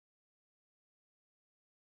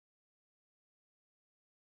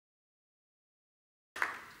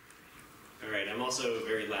I'm also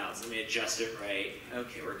very loud, so let me adjust it right.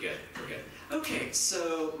 Okay, we're good. We're good. Okay,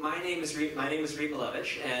 so my name is Reed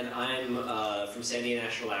Milewicz, and I'm from Sandia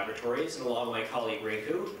National Laboratories, and along with my colleague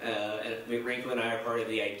Rinku. Rinku and I are part of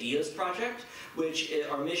the IDEAS project, which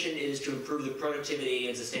our mission is to improve the productivity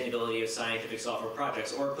and sustainability of scientific software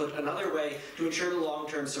projects, or put another way, to ensure the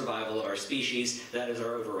long-term survival of our species. That is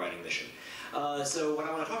our overriding mission. So what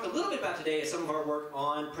I want to talk a little bit about today is some of our work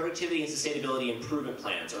on productivity and sustainability improvement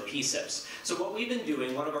plans, or PSIPs. So what we've been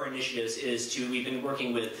doing, one of our initiatives is we've been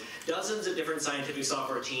working with dozens of different scientific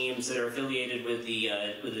software teams that are affiliated with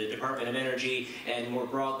the Department of Energy and more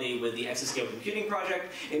broadly with the Exascale Computing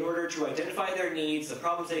Project in order to identify their needs, the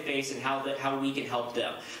problems they face, and how we can help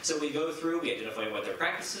them. So we go through, we identify what their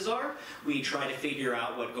practices are, we try to figure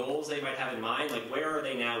out what goals they might have in mind, like where are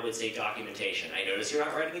they now with, say, documentation. I notice you're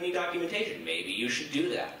not writing any documentation. Maybe you should do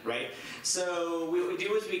that, right? So what we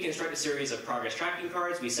do is we construct a series of progress tracking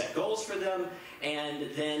cards, we set goals for them, and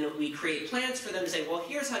then we create plans for them to say, well,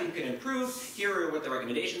 here's how you can improve, here are what the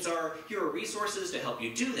recommendations are, here are resources to help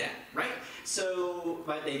you do that, right? So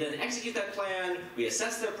they then execute that plan, we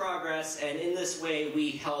assess their progress, and in this way we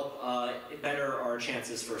help better our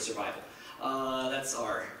chances for survival. That's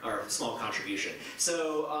our small contribution.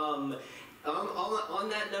 So on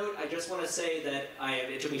that note, I just want to say that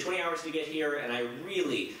it took me 20 hours to get here, and I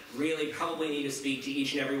really, really probably need to speak to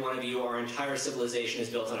each and every one of you. Our entire civilization is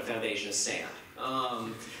built on a foundation of sand.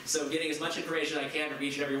 So getting as much information as I can from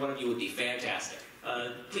each and every one of you would be fantastic.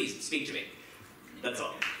 Please, speak to me. That's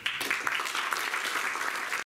all.